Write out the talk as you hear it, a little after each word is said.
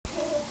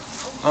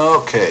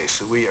Okay,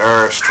 so we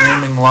are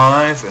streaming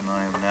live, and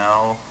I am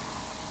now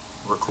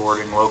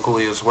recording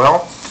locally as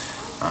well.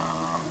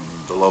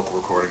 The local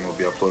recording will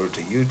be uploaded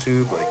to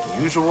YouTube like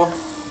usual.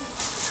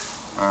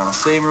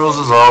 Same rules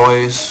as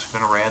always.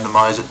 Going to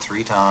randomize it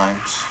 3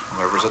 times.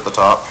 Whoever's at the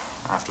top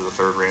after the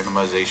third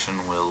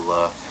randomization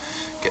will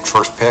get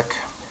first pick,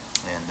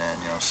 and then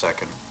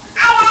second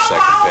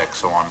pick,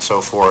 so on and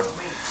so forth.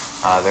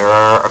 There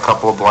are a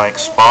couple of blank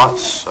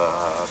spots.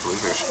 I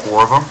believe there's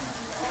 4 of them.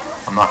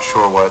 I'm not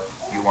sure what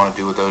you want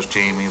to do with those,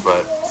 Jamie,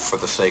 but for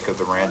the sake of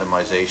the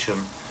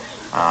randomization,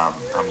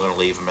 I'm going to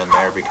leave them in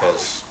there,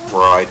 because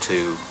were I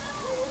to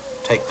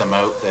take them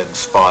out, then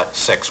spot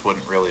 6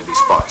 wouldn't really be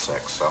spot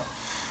 6, so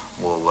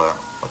we'll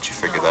let you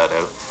figure that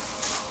out.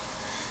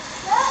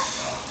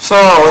 So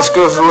let's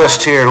go through the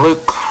list here.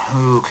 Luke,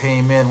 who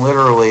came in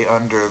literally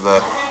under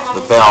the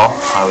bell.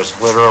 I was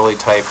literally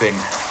typing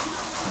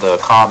the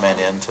comment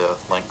in to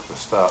link the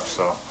stuff,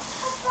 so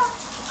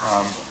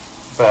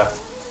Beth,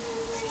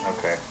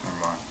 okay, never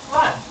mind.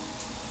 What?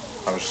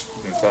 I was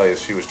going to tell you,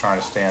 she was trying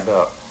to stand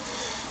up.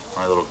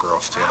 My little girl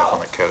standing up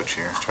on the couch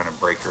here, trying to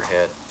break her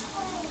head.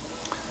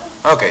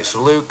 Okay,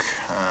 so Luke,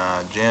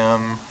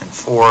 Jim in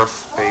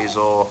 4th,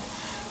 Basil,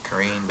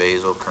 Kareen,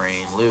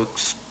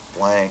 Luke's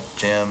blank,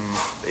 Jim,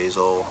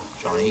 Basil,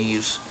 John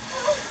Eves,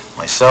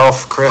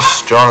 myself,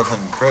 Chris,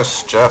 Jonathan,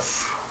 Chris, Jeff,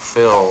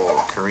 Phil,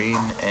 Kareen,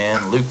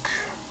 and Luke.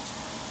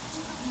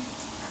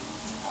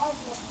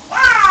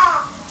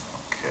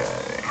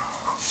 Okay,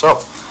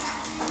 so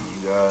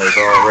you guys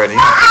all ready?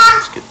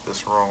 Let's get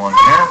this rolling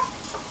here.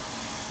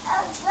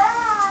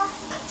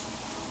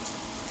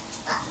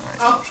 Alright,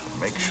 so I'm just going to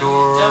make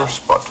sure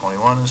spot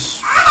 21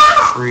 is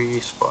free,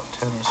 spot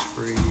 10 is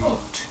free,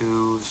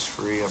 2 is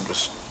free. I'm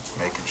just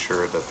making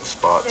sure that the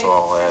spots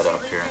all add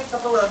up here.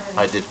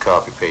 I did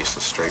copy paste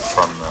this straight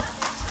from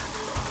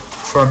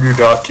your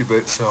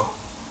document, so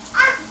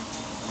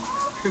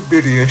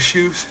many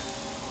issues.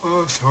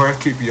 Oh, sorry, I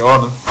keep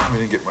yawning. We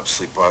didn't get much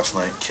sleep last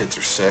night. Kids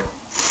are sick.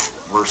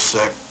 We're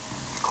sick.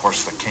 Of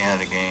course, the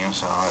Canada game,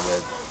 so I've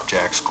had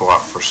Jack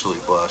squat for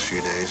sleep the last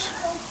few days.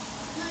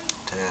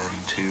 10,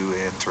 2,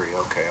 and 3.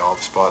 Okay, all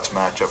the spots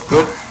match up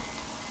good.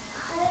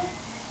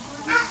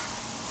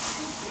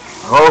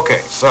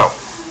 Okay, so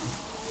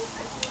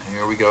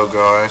here we go,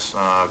 guys.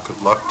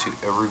 Good luck to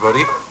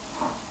everybody.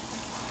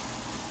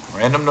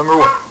 Random number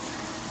 1.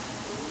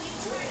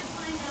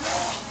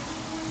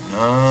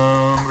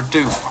 Number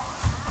 2.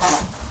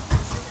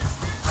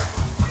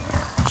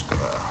 Just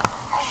gonna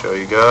show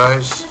you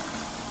guys.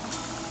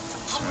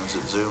 As soon as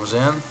it zooms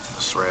in,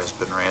 this has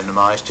been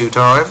randomized 2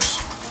 times.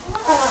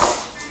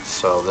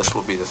 So this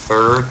will be the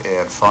 3rd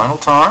and final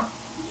time.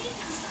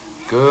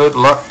 Good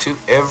luck to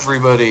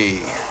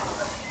everybody.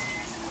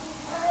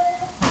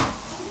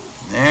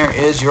 There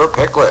is your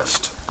pick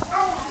list.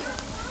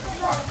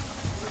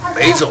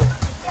 Basil.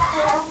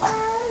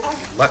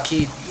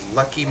 Lucky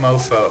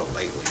mofo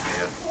lately,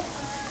 man.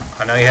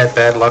 I know you had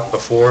bad luck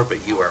before,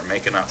 but you are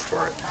making up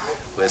for it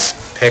with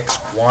picks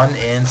 1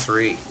 and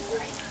 3.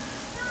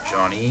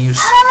 John Eves,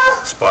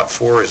 spot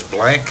 4 is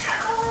blank.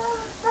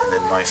 And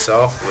then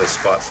myself with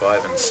spot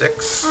 5 and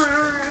 6.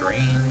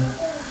 Green.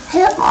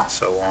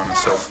 So on and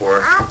so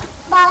forth.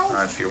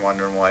 If you're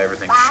wondering why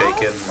everything's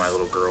shaking, my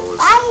little girl is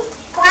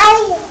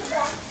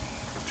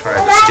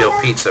trying to steal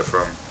pizza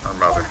from her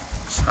mother.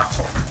 So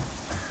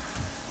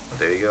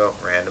there you go.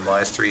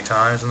 Randomized 3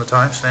 times in the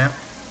timestamp.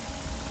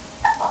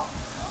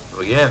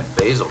 Again,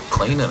 Basil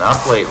cleaning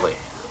up lately.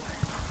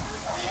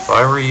 If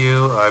I were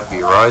you, I'd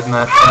be riding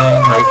that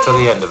thing right to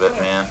the end of it,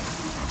 man.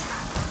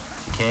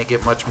 You can't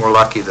get much more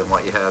lucky than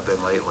what you have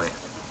been lately.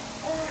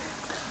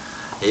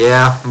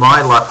 Yeah,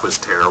 my luck was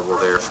terrible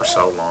there for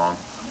so long.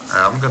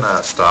 I'm going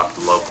to stop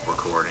the local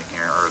recording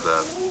here, or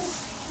the...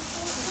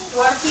 You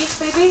want a piece,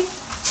 baby?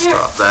 Here.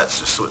 Stop that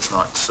just so it's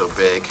not so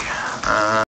big.